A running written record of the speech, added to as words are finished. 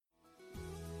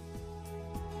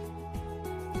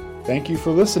Thank you for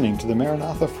listening to the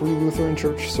Maranatha Free Lutheran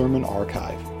Church Sermon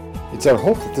Archive. It's our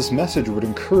hope that this message would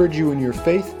encourage you in your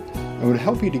faith and would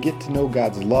help you to get to know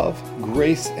God's love,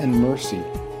 grace, and mercy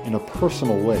in a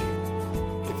personal way.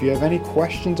 If you have any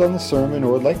questions on the sermon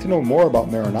or would like to know more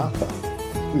about Maranatha,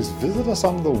 please visit us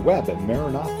on the web at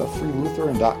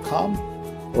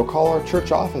maranathafreelutheran.com or call our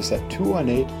church office at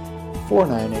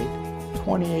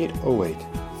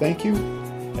 218-498-2808. Thank you,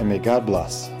 and may God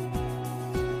bless.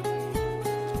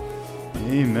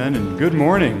 Amen, and good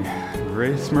morning.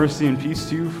 Grace, mercy, and peace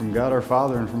to you from God our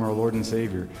Father and from our Lord and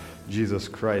Savior, Jesus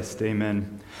Christ.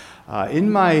 Amen.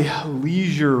 In my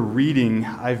leisure reading,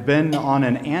 I've been on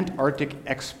an Antarctic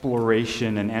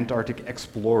exploration and Antarctic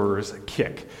explorers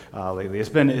kick lately. It's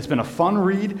been a fun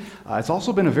read. It's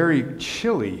also been a very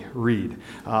chilly read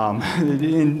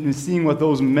in seeing what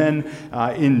those men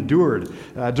endured.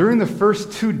 During the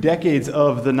first 2 decades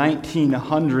of the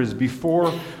 1900s,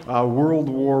 before World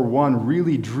War I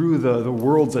really drew the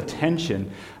world's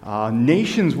attention,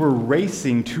 nations were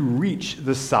racing to reach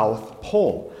the South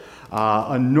Pole.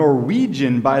 A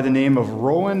Norwegian by the name of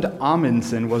Roald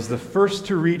Amundsen was the first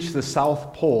to reach the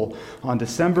South Pole on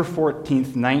December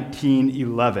 14th,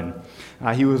 1911.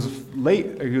 He was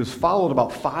followed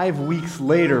about 5 weeks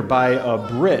later by a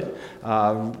Brit,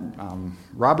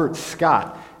 Robert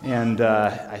Scott, and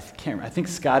I think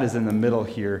Scott is in the middle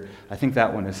here. I think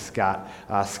that one is Scott.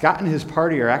 Scott and his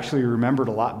party are actually remembered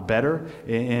a lot better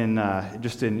in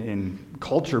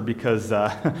culture because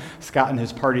Scott and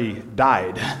his party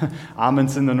died.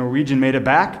 Amundsen, the Norwegian, made it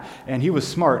back, and he was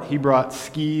smart. He brought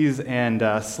skis and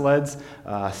sleds.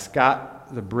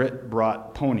 Scott, the Brit,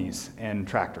 brought ponies and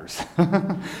tractors.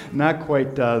 Not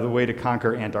quite the way to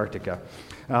conquer Antarctica.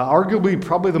 Arguably,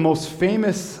 probably the most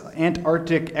famous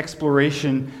Antarctic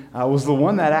exploration was the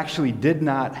one that actually did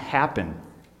not happen.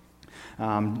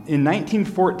 In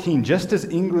 1914, just as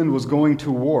England was going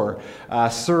to war,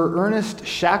 Sir Ernest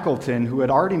Shackleton, who had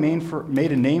already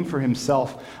made a name for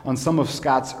himself on some of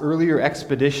Scott's earlier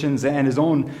expeditions and his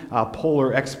own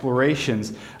polar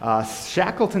explorations,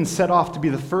 Shackleton set off to be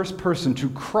the first person to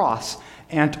cross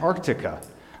Antarctica.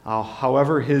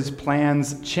 However, his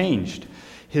plans changed.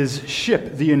 His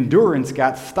ship, the Endurance,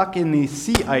 got stuck in the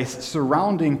sea ice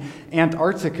surrounding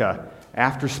Antarctica.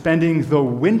 After spending the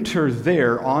winter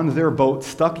there on their boat,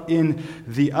 stuck in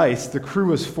the ice, the crew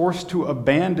was forced to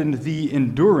abandon the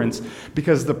Endurance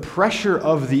because the pressure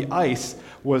of the ice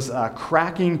was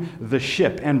cracking the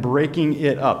ship and breaking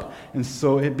it up. And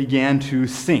so it began to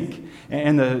sink.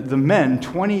 And the men,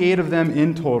 28 of them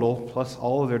in total, plus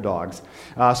all of their dogs,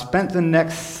 spent the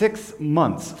next 6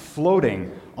 months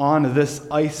floating on this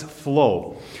ice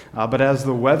floe. But as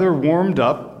the weather warmed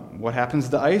up, what happens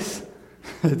to ice?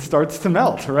 It starts to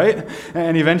melt, right?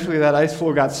 And eventually that ice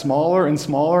floe got smaller and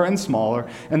smaller and smaller,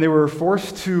 and they were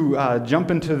forced to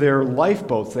jump into their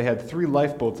lifeboats. They had 3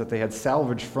 lifeboats that they had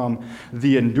salvaged from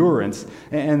the Endurance,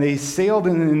 and they sailed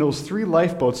in those 3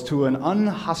 lifeboats to an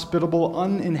unhospitable,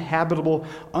 uninhabitable,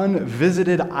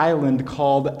 unvisited island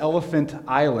called Elephant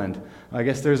Island. I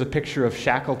guess there's a picture of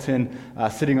Shackleton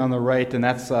sitting on the right, and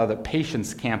that's the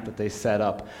patience camp that they set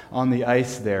up on the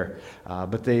ice there.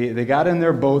 But they got in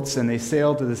their boats and they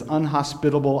sailed to this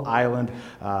unhospitable island,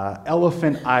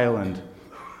 Elephant Island.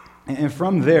 And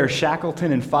from there,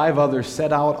 Shackleton and 5 others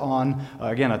set out on,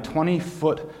 again, a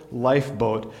 20-foot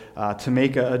lifeboat to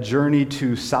make a journey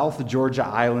to South Georgia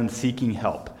Island seeking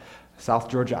help. South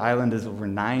Georgia Island is over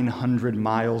 900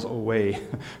 miles away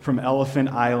from Elephant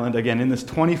Island, again, in this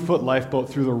 20-foot lifeboat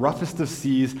through the roughest of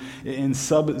seas in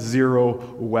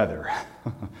sub-zero weather.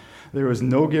 There was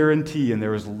no guarantee and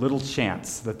there was little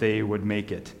chance that they would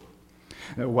make it.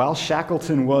 While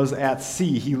Shackleton was at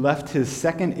sea, he left his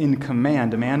second in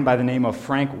command, a man by the name of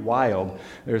Frank Wild.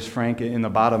 There's Frank in the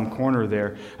bottom corner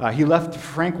there. He left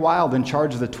Frank Wild in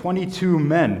charge of the 22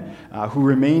 men who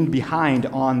remained behind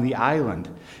on the island.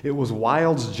 It was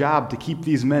Wild's job to keep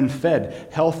these men fed,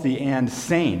 healthy, and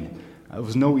sane. It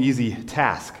was no easy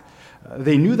task.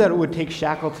 They knew that it would take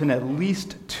Shackleton at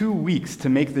least 2 weeks to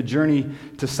make the journey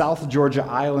to South Georgia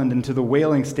Island and to the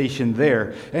whaling station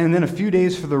there, and then a few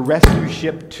days for the rescue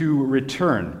ship to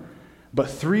return. But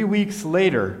 3 weeks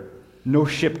later, no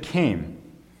ship came.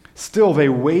 Still, they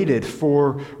waited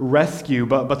for rescue,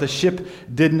 but the ship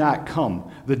did not come.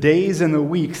 The days and the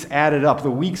weeks added up. The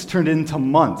weeks turned into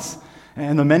months.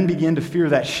 And the men began to fear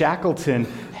that Shackleton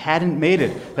hadn't made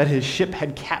it, that his ship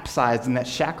had capsized, and that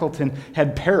Shackleton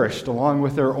had perished along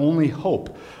with their only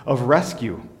hope of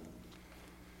rescue.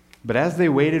 But as they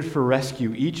waited for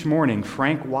rescue, each morning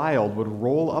Frank Wilde would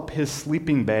roll up his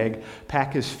sleeping bag,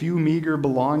 pack his few meager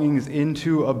belongings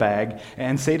into a bag,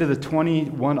 and say to the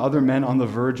 21 other men on the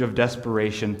verge of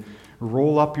desperation,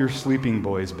 "Roll up your sleeping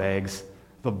boys' bags.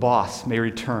 The boss may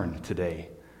return today."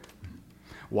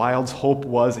 Wilde's hope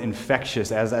was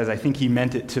infectious, as I think he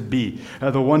meant it to be.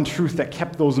 The one truth that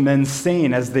kept those men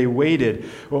sane as they waited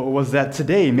was that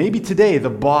today, maybe today, the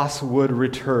boss would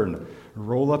return.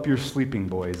 Roll up your sleeping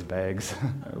boys' bags.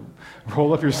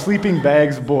 Roll up your sleeping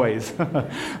bags, boys.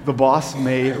 The boss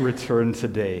may return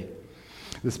today.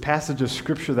 This passage of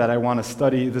Scripture that I want to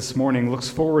study this morning looks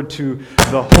forward to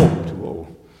the hope,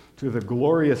 to the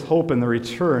glorious hope and the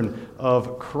return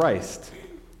of Christ.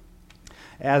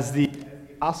 As the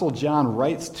Apostle John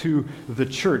writes to the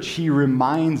church, he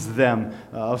reminds them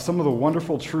of some of the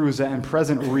wonderful truths and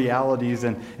present realities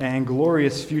and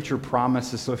glorious future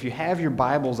promises. So if you have your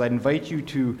Bibles, I'd invite you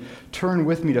to turn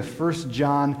with me to 1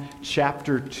 John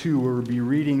chapter 2, where we'll be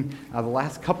reading the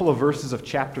last couple of verses of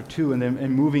chapter 2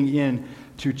 and moving in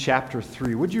to chapter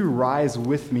 3. Would you rise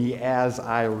with me as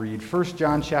I read? 1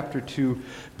 John chapter 2,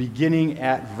 beginning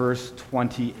at verse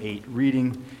 28,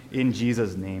 reading in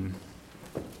Jesus' name.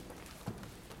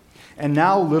 "And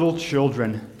now, little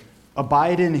children,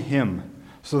 abide in him,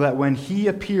 so that when he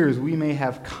appears we may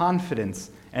have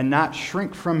confidence and not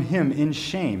shrink from him in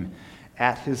shame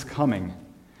at his coming.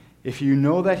 If you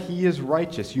know that he is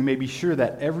righteous, you may be sure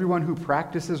that everyone who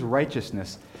practices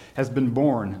righteousness has been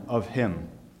born of him.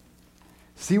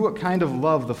 See what kind of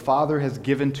love the Father has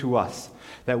given to us,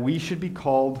 that we should be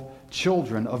called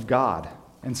children of God,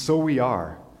 and so we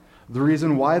are. The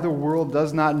reason why the world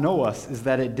does not know us is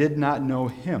that it did not know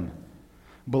him.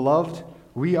 Beloved,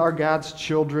 we are God's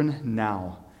children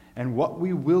now, and what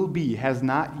we will be has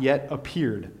not yet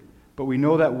appeared. But we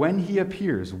know that when he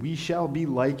appears, we shall be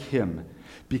like him,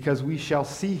 because we shall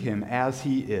see him as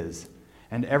he is.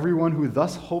 And everyone who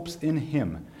thus hopes in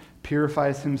him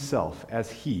purifies himself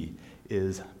as he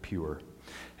is pure."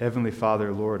 Heavenly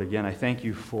Father, Lord, again, I thank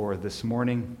you for this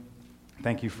morning.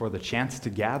 Thank you for the chance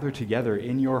to gather together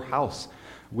in your house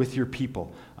with your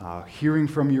people, hearing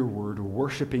from your word,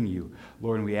 worshiping you.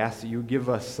 Lord, and we ask that you give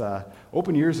us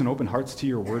open ears and open hearts to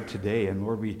your word today. And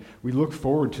Lord, we look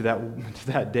forward to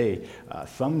that day,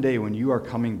 someday when you are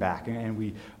coming back. And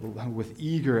we, with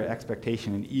eager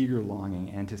expectation and eager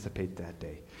longing, anticipate that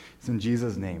day. It's in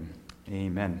Jesus' name,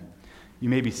 amen. You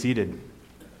may be seated.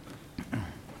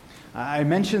 I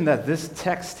mentioned that this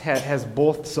text has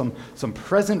both some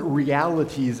present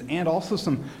realities and also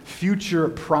some future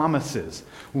promises.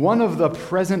 One of the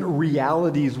present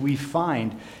realities we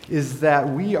find is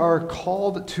that we are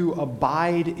called to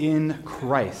abide in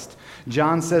Christ.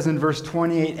 John says in verse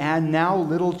 28, "And now,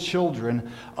 little children,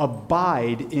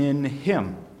 abide in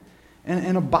him."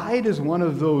 And abide is one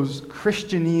of those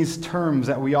Christianese terms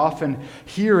that we often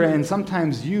hear and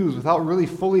sometimes use without really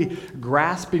fully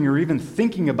grasping or even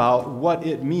thinking about what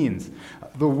it means.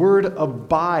 The word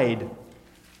abide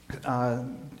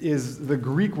is the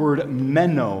Greek word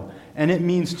meno, and it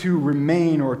means to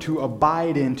remain or to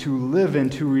abide in, to live in,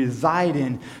 to reside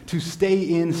in, to stay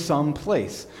in some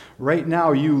place. Right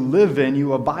now, you live in,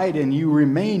 you abide in, you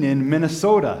remain in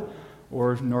Minnesota,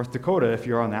 or North Dakota if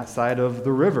you're on that side of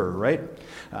the river, right?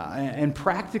 And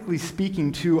practically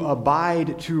speaking, to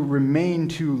abide, to remain,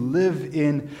 to live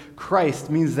in Christ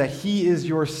means that he is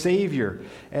your Savior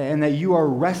and that you are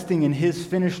resting in his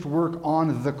finished work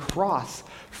on the cross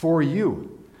for you.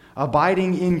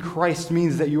 Abiding in Christ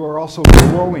means that you are also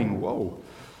growing,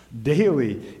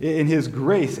 daily in his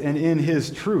grace and in his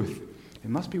truth. It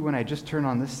must be when I just turn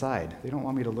on this side. They don't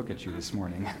want me to look at you this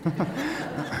morning.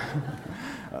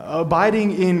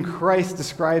 Abiding in Christ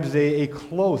describes a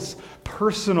close,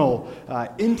 personal,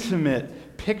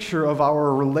 intimate picture of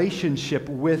our relationship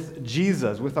with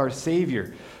Jesus, with our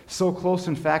Savior. So close,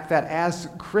 in fact, that as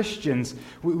Christians,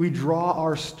 we draw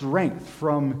our strength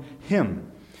from him.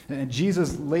 And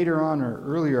Jesus later on, or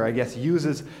earlier, I guess,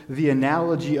 uses the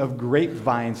analogy of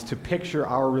grapevines to picture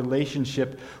our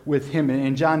relationship with him. And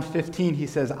in John 15, he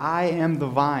says, "I am the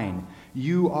vine,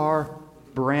 you are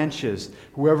branches.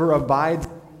 Whoever abides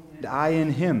and I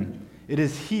in him, it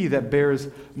is he that bears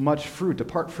much fruit.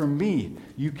 Apart from me,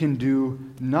 you can do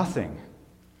nothing."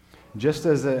 Just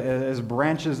as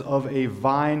branches of a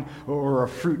vine or a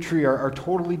fruit tree are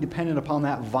totally dependent upon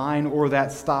that vine or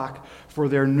that stock for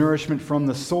their nourishment from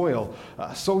the soil,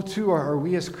 so too are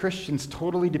we as Christians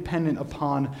totally dependent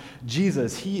upon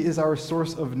Jesus. He is our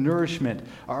source of nourishment,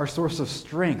 our source of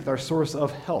strength, our source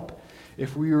of help.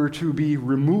 If we were to be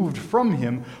removed from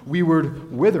him, we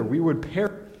would wither, we would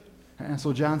perish. And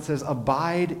so John says,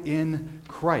 abide in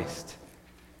Christ.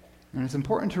 And it's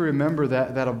important to remember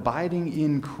that abiding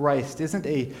in Christ isn't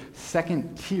a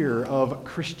second tier of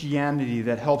Christianity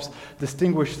that helps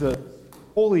distinguish the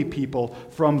holy people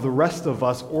from the rest of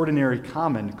us ordinary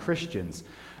common Christians.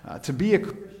 To be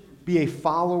a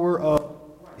follower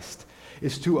of Christ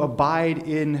is to abide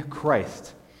in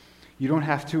Christ. You don't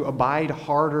have to abide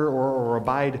harder or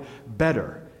abide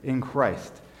better in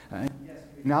Christ.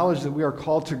 Acknowledge that we are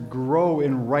called to grow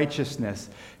in righteousness,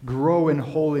 grow in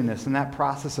holiness, and that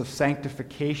process of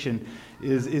sanctification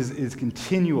is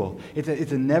continual. It's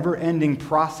a never-ending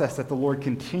process that the Lord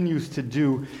continues to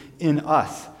do in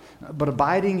us. But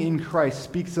abiding in Christ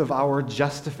speaks of our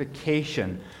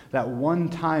justification, that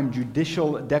one-time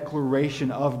judicial declaration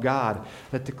of God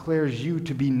that declares you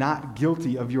to be not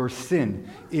guilty of your sin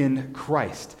in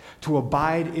Christ. To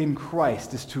abide in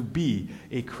Christ is to be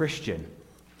a Christian.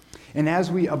 And as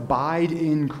we abide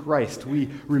in Christ, we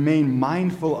remain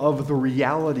mindful of the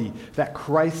reality that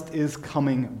Christ is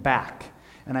coming back.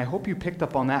 And I hope you picked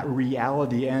up on that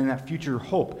reality and that future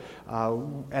hope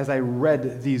as I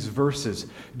read these verses.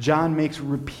 John makes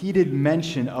repeated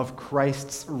mention of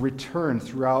Christ's return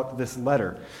throughout this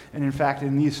letter. And in fact,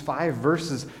 in these 5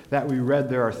 verses that we read,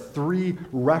 there are 3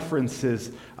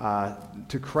 references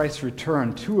to Christ's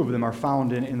return. 2 of them are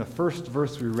found in the first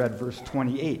verse we read, verse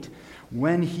 28.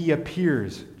 When he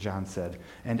appears, John said,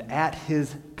 and at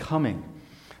his coming.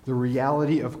 The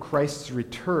reality of Christ's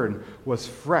return was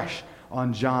fresh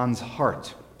on John's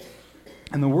heart.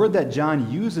 And the word that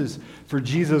John uses for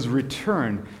Jesus'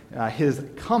 return, his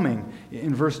coming,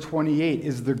 in verse 28,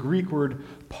 is the Greek word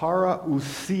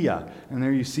parousia. And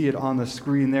there you see it on the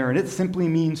screen there. And it simply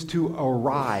means to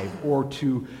arrive or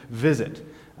to visit.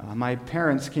 My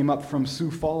parents came up from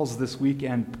Sioux Falls this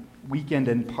weekend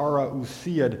and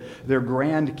parousia'd their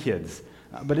grandkids.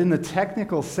 But in the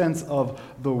technical sense of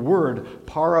the word,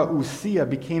 parousia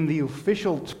became the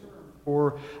official term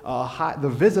for the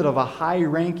visit of a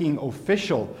high-ranking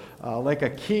official, like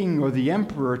a king or the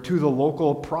emperor, to the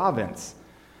local province.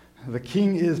 The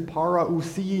king is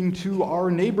parousiing to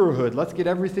our neighborhood. Let's get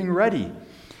everything ready.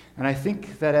 And I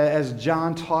think that as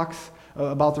John talks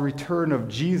about the return of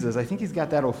Jesus, I think he's got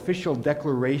that official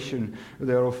declaration, or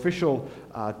that official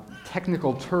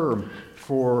technical term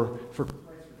for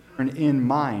in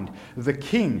mind. The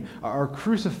King, our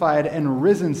crucified and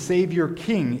risen Savior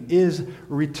King, is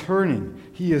returning.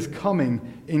 He is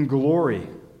coming in glory.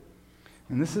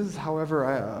 And this is, however,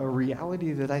 a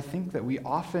reality that I think that we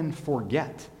often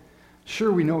forget.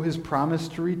 Sure, we know his promise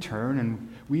to return,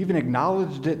 and we even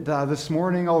acknowledged it this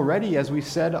morning already as we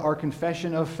said our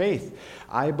confession of faith.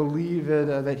 I believe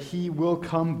that he will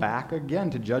come back again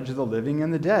to judge the living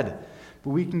and the dead. But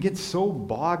we can get so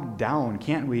bogged down,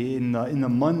 can't we, in the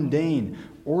mundane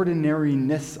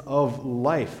ordinariness of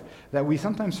life that we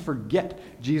sometimes forget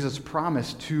Jesus'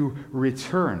 promise to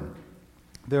return.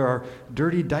 There are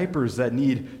dirty diapers that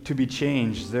need to be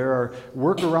changed. There are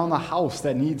work around the house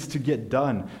that needs to get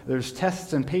done. There's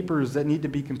tests and papers that need to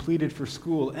be completed for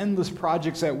school. Endless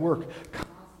projects at work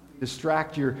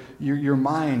distract your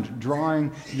mind,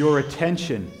 drawing your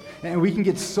attention. And we can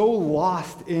get so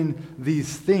lost in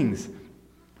these things.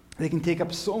 They can take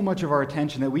up so much of our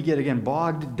attention that we get, again,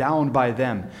 bogged down by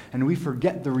them. And we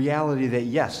forget the reality that,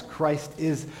 yes, Christ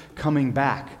is coming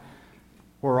back.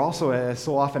 Or also, as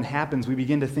so often happens, we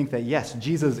begin to think that, yes,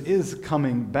 Jesus is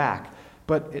coming back.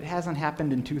 But it hasn't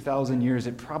happened in 2,000 years.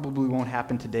 It probably won't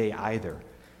happen today either.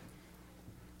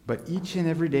 But each and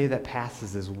every day that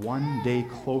passes is one day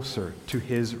closer to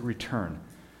his return.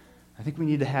 I think we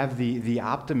need to have the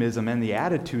optimism and the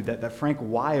attitude that Frank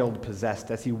Wilde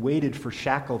possessed as he waited for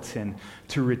Shackleton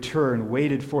to return,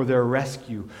 waited for their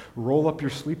rescue. Roll up your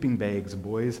sleeping bags,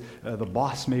 boys. The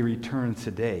boss may return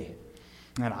today.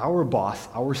 And our boss,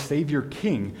 our Savior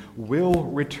King, will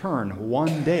return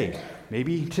one day.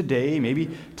 Maybe today,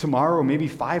 maybe tomorrow, maybe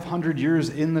 500 years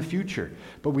in the future.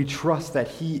 But we trust that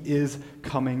he is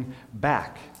coming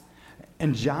back.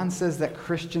 And John says that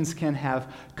Christians can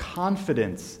have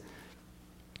confidence.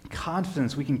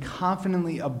 We can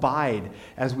confidently abide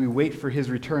as we wait for his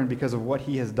return because of what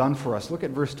he has done for us. Look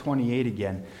at verse 28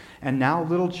 again. And now,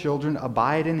 little children,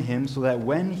 abide in him so that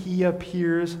when he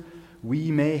appears,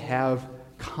 we may have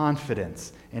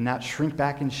confidence and not shrink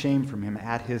back in shame from him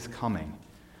at his coming.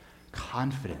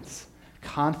 Confidence.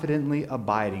 Confidently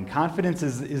abiding. Confidence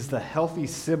is the healthy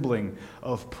sibling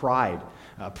of pride.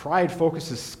 Pride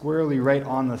focuses squarely right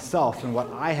on the self and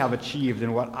what I have achieved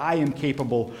and what I am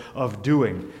capable of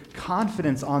doing.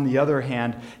 Confidence, on the other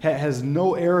hand, has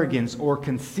no arrogance or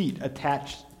conceit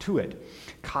attached to it.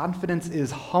 Confidence is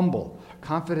humble.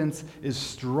 Confidence is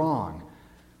strong.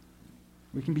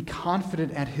 We can be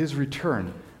confident at his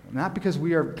return. Not because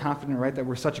we are confident, right, that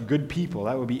we're such good people.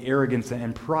 That would be arrogance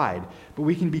and pride. But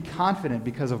we can be confident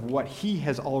because of what he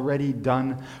has already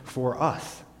done for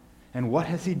us. And what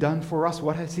has he done for us?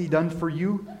 What has he done for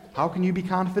you? How can you be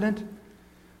confident?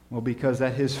 Well, because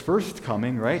at his first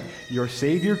coming, right, your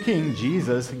Savior King,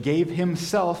 Jesus, gave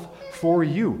himself for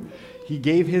you. He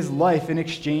gave his life in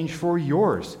exchange for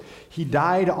yours. He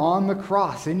died on the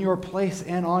cross in your place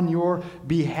and on your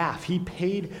behalf. He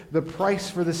paid the price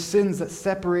for the sins that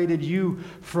separated you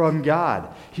from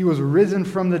God. He was risen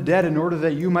from the dead in order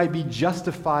that you might be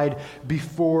justified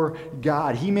before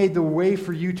God. He made the way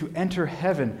for you to enter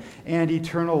heaven and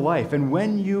eternal life. And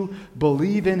when you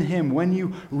believe in him, when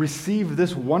you receive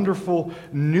this wonderful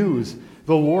news,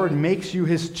 the Lord makes you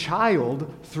his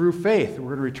child through faith.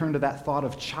 We're going to return to that thought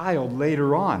of child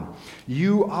later on.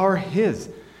 You are his.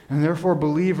 And therefore,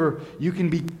 believer, you can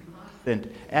be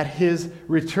confident at his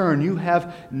return. You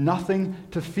have nothing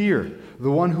to fear. The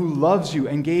one who loves you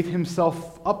and gave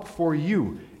himself up for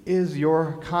you is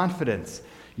your confidence.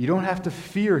 You don't have to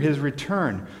fear his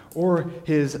return or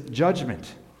his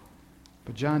judgment.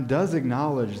 But John does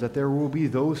acknowledge that there will be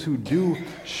those who do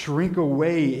shrink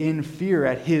away in fear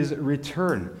at his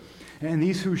return. And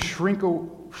these who shrink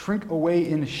away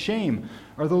in shame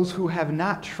are those who have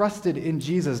not trusted in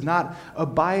Jesus, not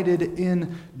abided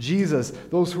in Jesus,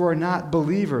 those who are not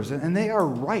believers. And they are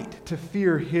right to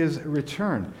fear his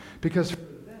return, because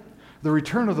the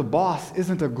return of the boss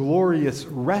isn't a glorious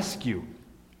rescue,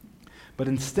 but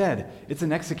instead it's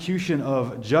an execution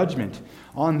of judgment.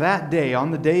 On that day, on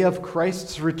the day of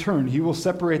Christ's return, he will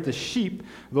separate the sheep,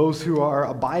 those who are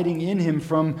abiding in him,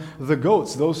 from the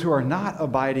goats, those who are not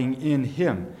abiding in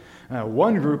him.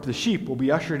 One group, the sheep, will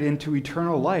be ushered into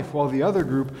eternal life, while the other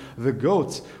group, the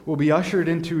goats, will be ushered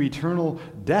into eternal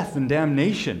death and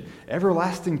damnation,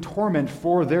 everlasting torment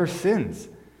for their sins.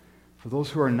 For those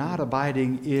who are not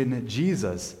abiding in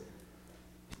Jesus,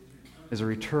 is a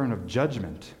return of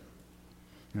judgment.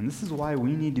 And this is why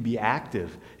we need to be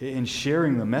active in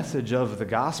sharing the message of the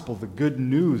gospel, the good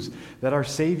news that our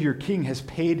Savior King has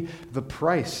paid the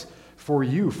price for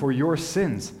you, for your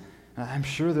sins. I'm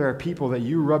sure there are people that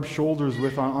you rub shoulders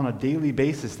with on a daily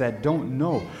basis that don't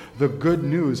know the good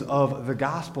news of the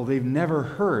gospel. They've never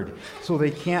heard, so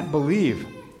they can't believe.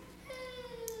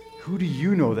 Who do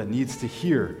you know that needs to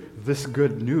hear this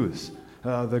good news?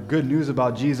 The good news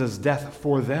about Jesus' death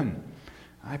for them.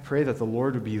 I pray that the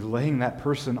Lord would be laying that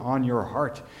person on your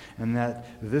heart, and that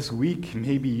this week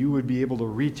maybe you would be able to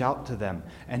reach out to them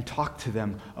and talk to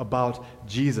them about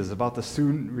Jesus, about the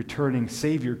soon returning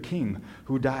Savior King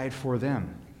who died for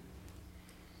them.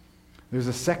 There's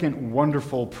a second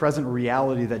wonderful present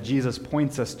reality that Jesus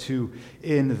points us to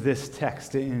in this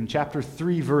text. In chapter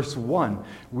 3, verse 1,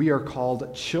 we are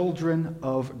called children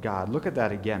of God. Look at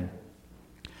that again.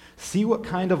 See what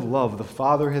kind of love the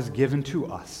Father has given to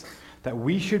us, that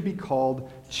we should be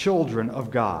called children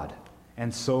of God,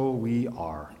 and so we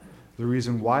are. The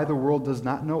reason why the world does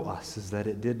not know us is that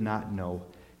it did not know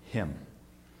him.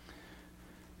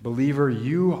 Believer,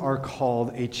 you are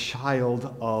called a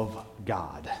child of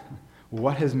God.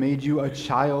 What has made you a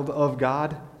child of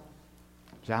God?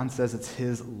 John says it's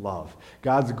his love.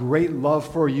 God's great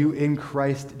love for you in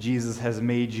Christ Jesus has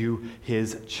made you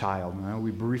his child. Now, we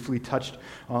briefly touched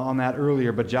on that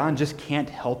earlier, but John just can't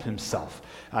help himself.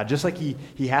 Just like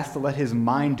he has to let his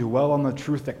mind dwell on the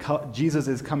truth that Jesus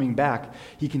is coming back,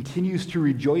 he continues to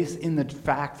rejoice in the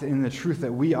fact, in the truth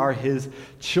that we are his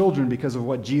children because of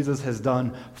what Jesus has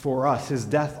done for us. His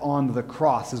death on the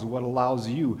cross is what allows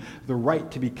you the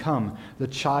right to become the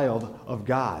child of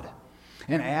God.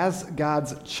 And as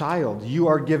God's child, you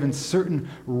are given certain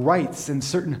rights and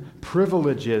certain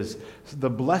privileges, the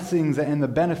blessings and the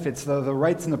benefits, the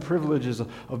rights and the privileges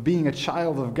of being a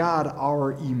child of God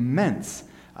are immense.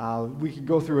 We could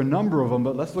go through a number of them,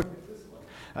 but let's look at this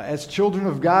one. As children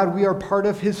of God, we are part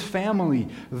of his family,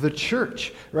 the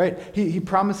church, right? He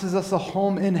promises us a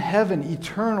home in heaven,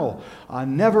 eternal,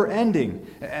 never-ending.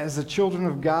 As the children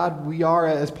of God, we are,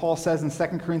 as Paul says in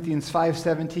 2 Corinthians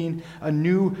 5:17, a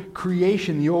new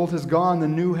creation. The old has gone, the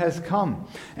new has come.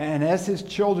 And as his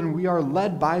children, we are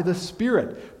led by the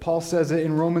Spirit. Paul says it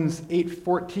in Romans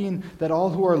 8:14 that all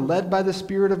who are led by the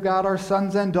Spirit of God are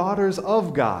sons and daughters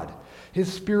of God.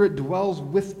 His Spirit dwells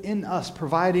within us,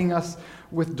 providing us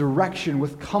with direction,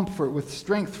 with comfort, with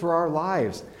strength for our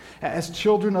lives. As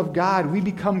children of God, we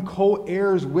become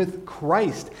co-heirs with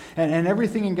Christ. And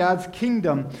everything in God's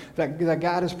kingdom that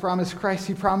God has promised Christ,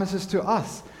 he promises to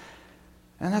us.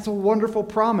 And that's a wonderful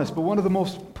promise. But one of the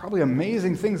most probably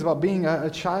amazing things about being a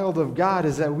child of God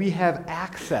is that we have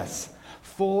access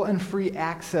full and free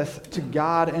access to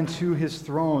God and to his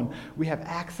throne. We have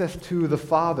access to the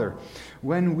Father.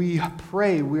 When we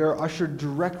pray, we are ushered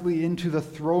directly into the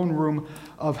throne room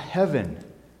of heaven.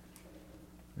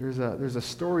 There's a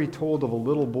story told of a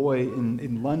little boy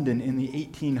in London in the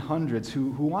 1800s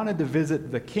who wanted to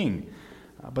visit the king.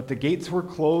 But the gates were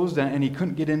closed and he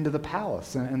couldn't get into the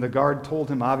palace. And the guard told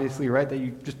him, obviously, right, that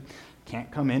you just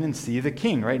can't come in and see the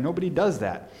king, right? Nobody does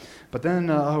that. But then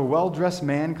a well-dressed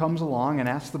man comes along and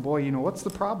asks the boy, what's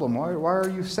the problem? Why are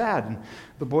you sad? And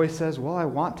the boy says, well, I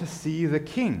want to see the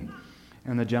king.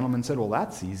 And the gentleman said, well,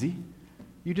 that's easy.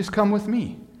 You just come with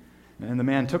me. And the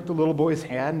man took the little boy's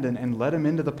hand and led him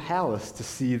into the palace to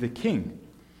see the king.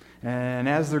 And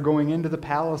as they're going into the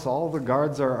palace, all the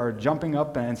guards are jumping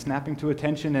up and snapping to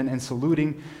attention and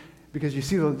saluting, because you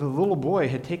see the little boy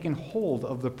had taken hold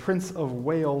of the Prince of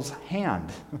Wales'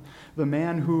 hand, the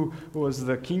man who was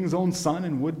the king's own son,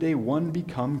 and would day one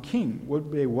become king,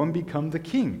 would day one become the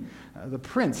king. The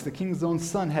prince, the king's own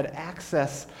son, had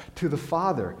access to the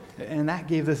Father, and that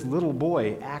gave this little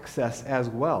boy access as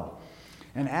well.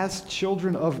 And as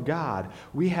children of God,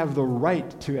 we have the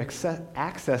right to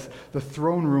access the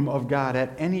throne room of God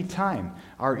at any time.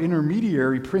 Our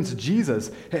intermediary, Prince Jesus,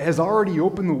 has already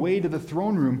opened the way to the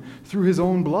throne room through his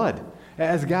own blood.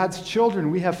 As God's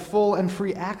children, we have full and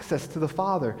free access to the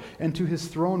Father and to his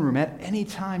throne room at any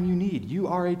time you need. You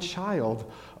are a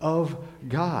child of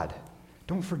God.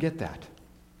 Don't forget that.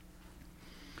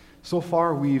 So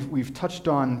far, we've touched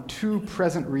on two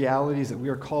present realities: that we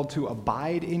are called to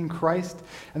abide in Christ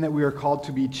and that we are called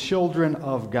to be children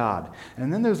of God.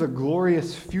 And then there's a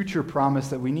glorious future promise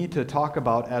that we need to talk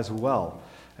about as well.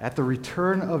 At the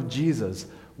return of Jesus,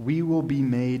 we will be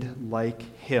made like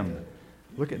him.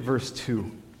 Look at verse 2.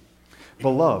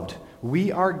 Beloved,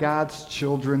 we are God's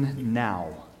children now,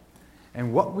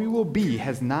 and what we will be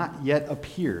has not yet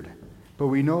appeared. But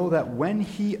we know that when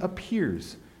he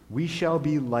appears, we shall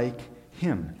be like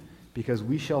him, because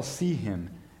we shall see him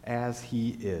as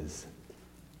he is.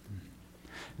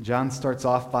 John starts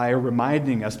off by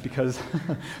reminding us, because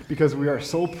we are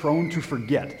so prone to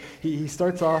forget. He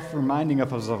starts off reminding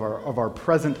us of our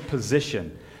present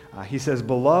position. He says,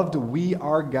 beloved, we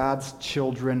are God's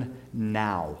children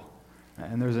now.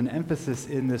 And there's an emphasis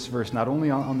in this verse, not only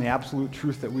on the absolute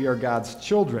truth that we are God's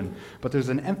children, but there's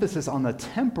an emphasis on the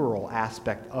temporal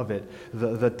aspect of it,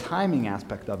 the timing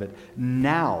aspect of it.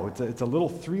 Now, it's a little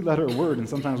three-letter word, and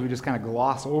sometimes we just kind of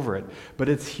gloss over it, but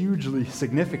it's hugely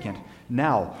significant.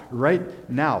 Now, right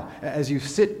now, as you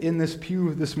sit in this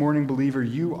pew this morning, believer,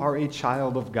 you are a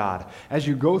child of God. As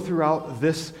you go throughout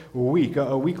this week,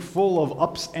 a week full of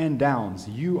ups and downs,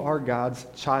 you are God's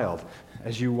child.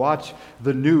 As you watch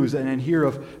the news and hear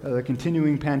of the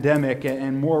continuing pandemic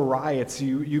and more riots,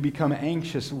 you become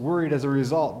anxious, worried as a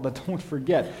result. But don't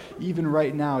forget, even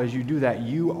right now, as you do that,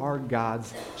 you are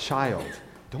God's child.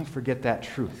 Don't forget that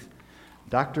truth.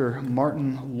 Dr.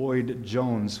 Martin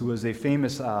Lloyd-Jones, who was a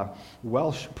famous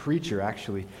Welsh preacher,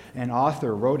 actually, and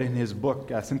author, wrote in his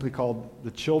book simply called The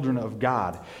Children of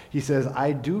God. He says,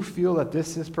 I do feel that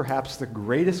this is perhaps the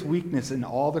greatest weakness in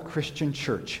all the Christian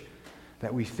church,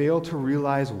 that we fail to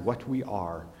realize what we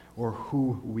are or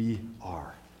who we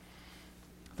are.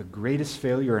 The greatest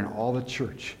failure in all the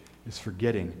church is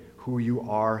forgetting who you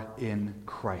are in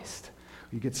Christ.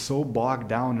 We get so bogged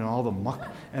down in all the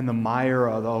muck and the mire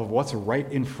of what's right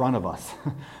in front of us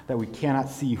that we cannot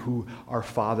see who our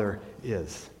Father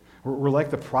is. We're like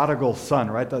the prodigal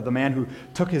son, right? The man who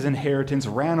took his inheritance,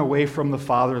 ran away from the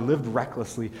father, lived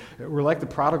recklessly. We're like the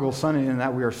prodigal son in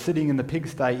that we are sitting in the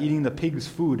pigsty eating the pig's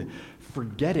food,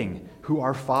 forgetting who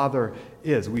our Father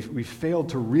is. We've failed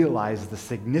to realize the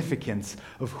significance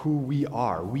of who we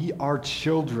are. We are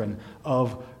children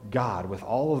of God, with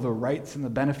all of the rights and the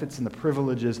benefits and the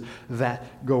privileges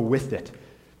that go with it.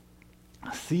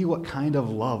 See what kind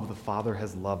of love the Father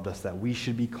has loved us, that we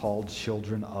should be called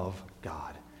children of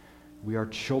God. We are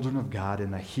children of God in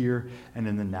the here and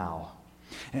in the now.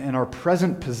 And our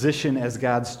present position as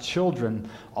God's children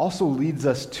also leads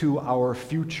us to our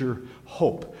future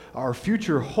hope. Our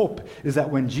future hope is that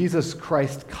when Jesus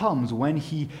Christ comes, when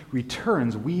he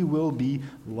returns, we will be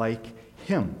like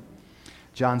him.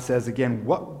 John says again,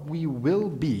 what we will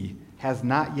be has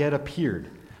not yet appeared,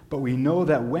 but we know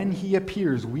that when he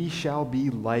appears, we shall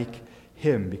be like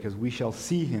him, because we shall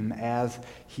see him as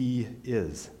he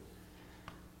is.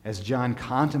 As John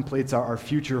contemplates our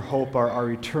future hope,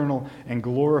 our eternal and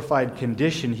glorified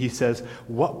condition, he says,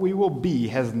 what we will be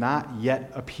has not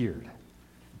yet appeared.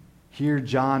 Here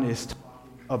John is talking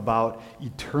about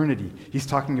eternity. He's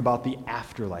talking about the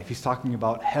afterlife. He's talking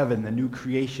about heaven, the new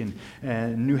creation,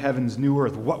 and new heavens, new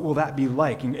earth. What will that be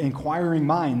like? Inquiring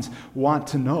minds want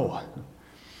to know.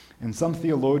 And some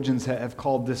theologians have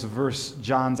called this verse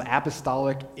John's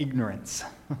apostolic ignorance.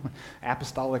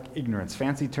 Apostolic ignorance.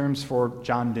 Fancy terms for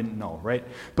John didn't know, right?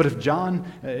 But if John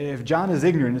is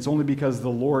ignorant, it's only because the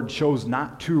Lord chose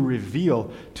not to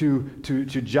reveal to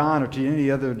John or to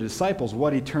any other disciples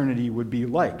what eternity would be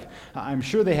like. I'm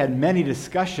sure they had many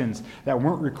discussions that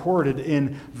weren't recorded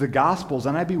in the Gospels,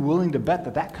 and I'd be willing to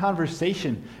bet that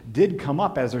conversation did come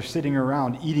up as they're sitting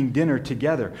around eating dinner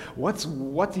together. What's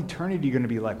eternity going to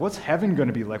be like? What's heaven going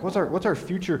to be like? What's our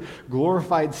future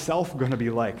glorified self going to be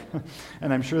like?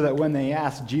 And I'm sure that when they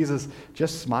asked, Jesus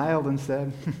just smiled and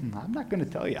said, I'm not going to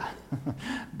tell you,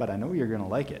 but I know you're going to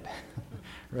like it,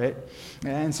 right?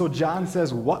 And so John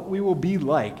says what we will be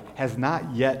like has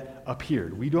not yet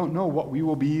appeared. We don't know what we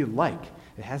will be like.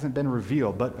 It hasn't been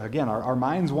revealed, but again, our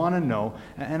minds want to know,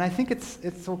 and I think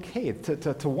it's okay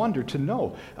to wonder, to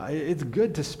know. It's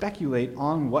good to speculate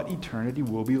on what eternity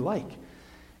will be like.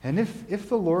 And if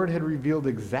the Lord had revealed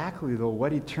exactly, though,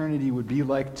 what eternity would be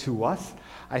like to us,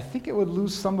 I think it would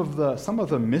lose some of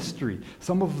the mystery,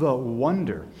 some of the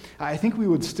wonder. I think we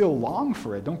would still long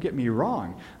for it, don't get me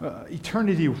wrong.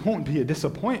 Eternity won't be a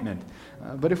disappointment.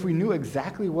 But if we knew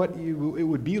exactly what it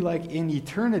would be like in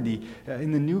eternity,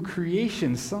 in the new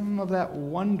creation, some of that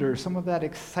wonder, some of that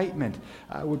excitement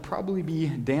would probably be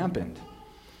dampened.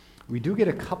 We do get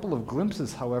a couple of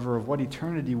glimpses, however, of what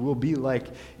eternity will be like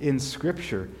in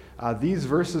Scripture. These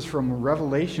verses from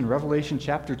Revelation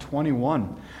chapter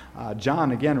 21.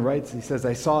 John again writes, he says,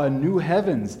 I saw a new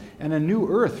heavens and a new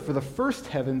earth, for the first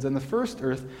heavens and the first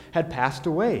earth had passed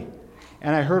away.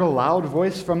 And I heard a loud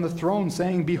voice from the throne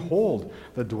saying, Behold,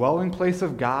 the dwelling place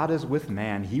of God is with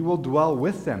man. He will dwell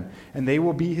with them, and they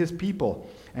will be his people.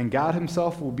 And God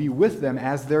himself will be with them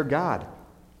as their God.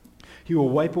 He will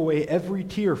wipe away every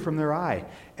tear from their eye,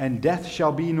 and death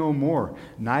shall be no more.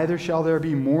 Neither shall there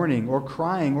be mourning or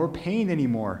crying or pain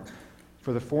anymore,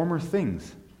 for the former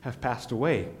things have passed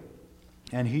away.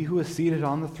 And he who is seated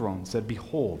on the throne said,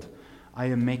 Behold, I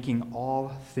am making all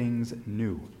things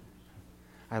new.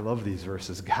 I love these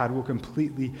verses. God will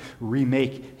completely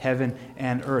remake heaven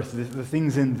and earth. The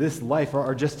things in this life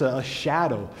are just a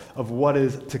shadow of what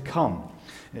is to come.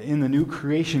 In the new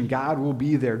creation, God will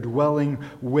be there dwelling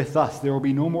with us. There will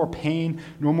be no more pain,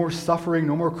 no more suffering,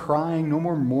 no more crying, no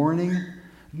more mourning,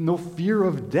 no fear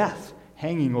of death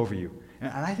hanging over you.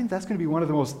 And I think that's going to be one of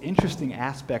the most interesting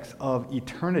aspects of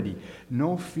eternity.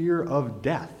 No fear of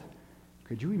death.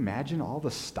 Could you imagine all the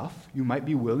stuff you might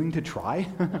be willing to try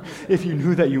if you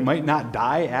knew that you might not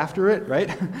die after it, right?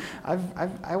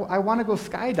 I want to go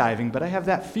skydiving, but I have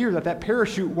that fear that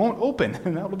parachute won't open,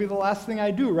 and that'll be the last thing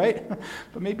I do, right?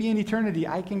 But maybe in eternity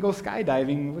I can go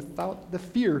skydiving without the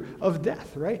fear of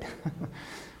death, right?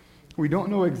 We don't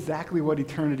know exactly what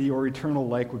eternity or eternal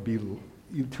life will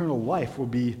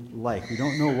be like. We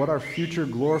don't know what our future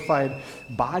glorified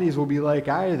bodies will be like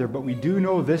either, but we do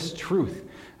know this truth.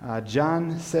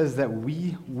 John says that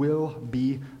we will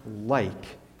be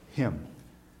like him.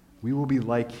 We will be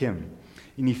like him.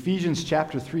 In Ephesians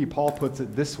chapter 3, Paul puts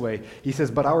it this way. He says,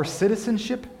 But our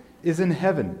citizenship is in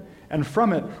heaven, and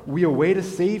from it we await a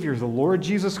Savior, the Lord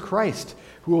Jesus Christ,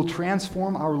 who will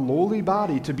transform our lowly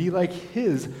body to be like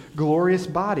his glorious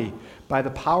body by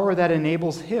the power that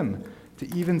enables him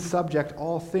to even subject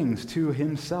all things to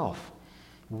himself.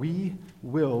 We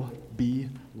will be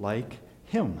like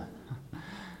him.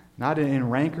 Not in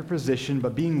rank or position,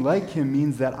 but being like him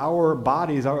means that our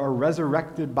bodies, our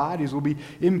resurrected bodies, will be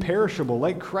imperishable,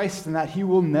 like Christ, and that we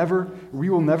will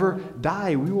never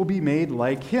die. We will be made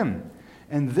like him.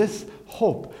 And this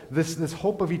hope, this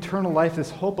hope of eternal life, this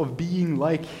hope of being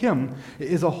like him,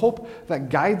 is a hope that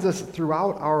guides us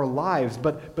throughout our lives,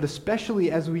 but especially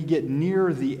as we get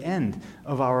near the end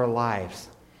of our lives.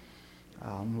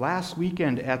 Last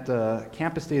weekend at the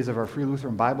campus days of our Free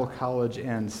Lutheran Bible College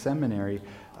and Seminary,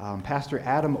 Pastor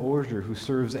Adam Ozier, who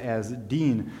serves as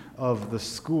dean of the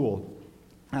school,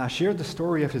 shared the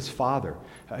story of his father.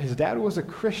 His dad was a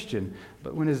Christian,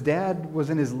 but when his dad was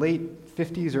in his late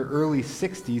 50s or early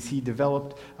 60s, he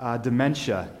developed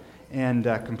dementia and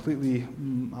completely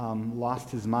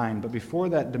lost his mind. But before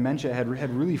that dementia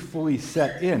had really fully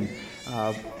set in,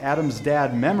 Adam's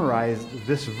dad memorized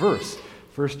this verse,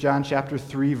 1 John chapter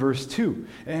 3, verse 2.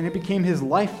 And it became his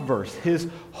life verse, his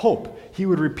hope. He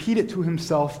would repeat it to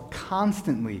himself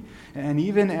constantly. And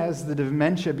even as the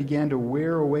dementia began to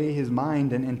wear away his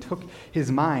mind and took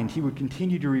his mind, he would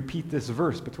continue to repeat this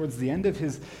verse. But towards the end of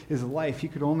his life, he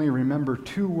could only remember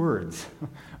 2 words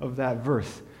of that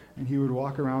verse. And he would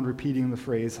walk around repeating the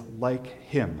phrase, like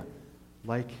him,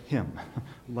 like him,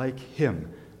 like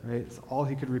him. Right? It's all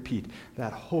he could repeat.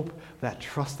 That hope, that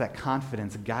trust, that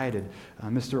confidence guided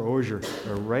Mr. Osier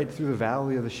right through the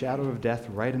valley of the shadow of death,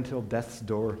 right until death's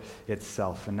door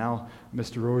itself. And now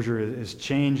Mr. Osier is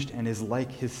changed and is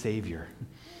like his Savior.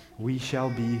 We shall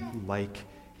be like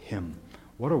him.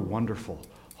 What a wonderful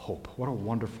hope. What a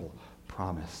wonderful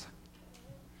promise.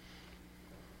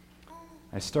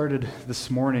 I started this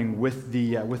morning with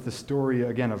the story,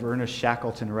 again, of Ernest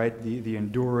Shackleton, right? The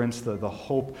endurance, the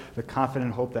hope, the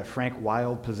confident hope that Frank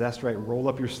Wilde possessed, right? Roll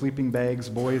up your sleeping bags,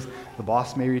 boys. The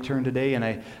boss may return today. And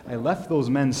I left those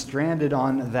men stranded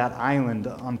on that island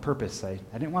on purpose. I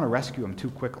didn't want to rescue them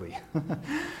too quickly.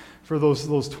 For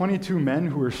those 22 men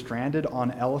who were stranded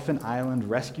on Elephant Island,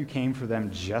 rescue came for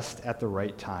them just at the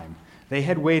right time. They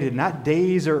had waited not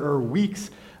days or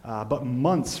weeks, but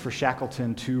months for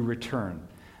Shackleton to return.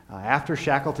 After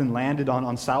Shackleton landed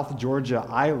on South Georgia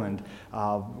Island,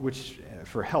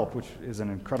 for help, which is an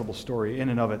incredible story in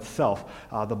and of itself,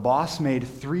 the boss made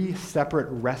 3 separate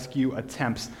rescue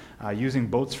attempts using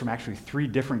boats from actually 3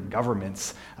 different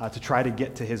governments to try to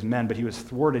get to his men, but he was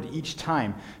thwarted each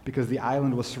time because the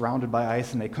island was surrounded by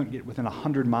ice and they couldn't get within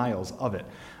 100 miles of it.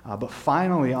 But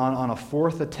finally, on a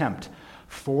 4th attempt,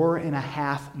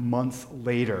 4.5 months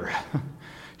later,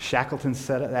 Shackleton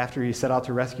said after he set out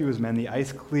to rescue his men, the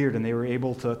ice cleared and they were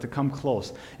able to come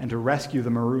close and to rescue the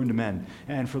marooned men.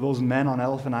 And for those men on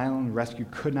Elephant Island, rescue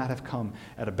could not have come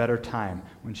at a better time.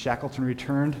 When Shackleton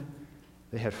returned,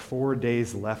 they had 4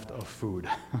 days left of food.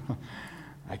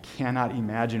 I cannot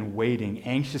imagine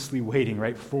anxiously waiting,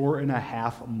 right?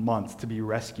 4.5 months to be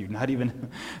rescued, not even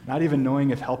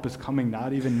knowing if help is coming,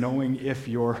 not even knowing if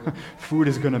your food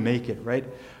is going to make it, right?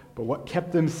 But what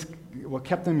kept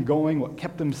them going, what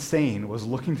kept them sane was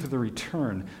looking for the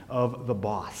return of the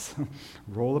boss.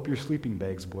 Roll up your sleeping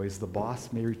bags, boys. The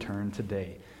boss may return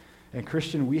today. And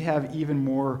Christian, we have even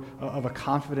more of a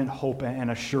confident hope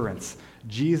and assurance.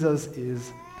 Jesus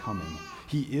is coming.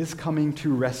 He is coming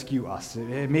to rescue us.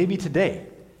 It may be today.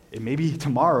 It may be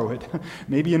tomorrow. It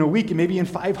may be in a week. It may be in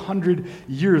 500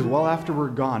 years, well after we're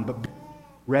gone. But be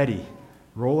ready.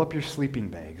 Roll up your sleeping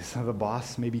bags. The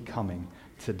boss may be coming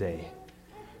today.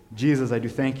 Jesus, I do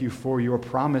thank you for your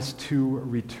promise to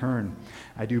return.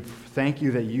 I do thank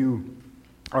you that you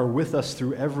are with us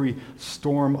through every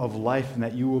storm of life and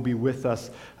that you will be with us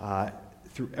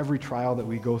through every trial that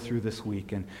we go through this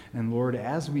week. And Lord,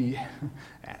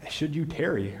 should you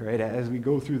tarry, right, as we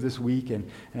go through this week and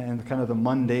kind of the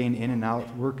mundane in and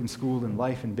out, work and school and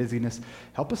life and busyness,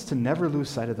 help us to never lose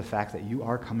sight of the fact that you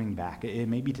are coming back. It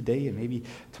may be today, it may be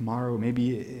tomorrow, it may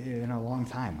be in a long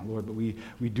time, Lord, but we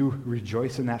do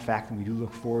rejoice in that fact and we do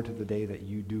look forward to the day that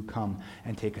you do come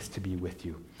and take us to be with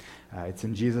you. It's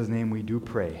in Jesus' name we do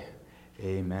pray.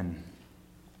 Amen.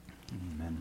 Amen.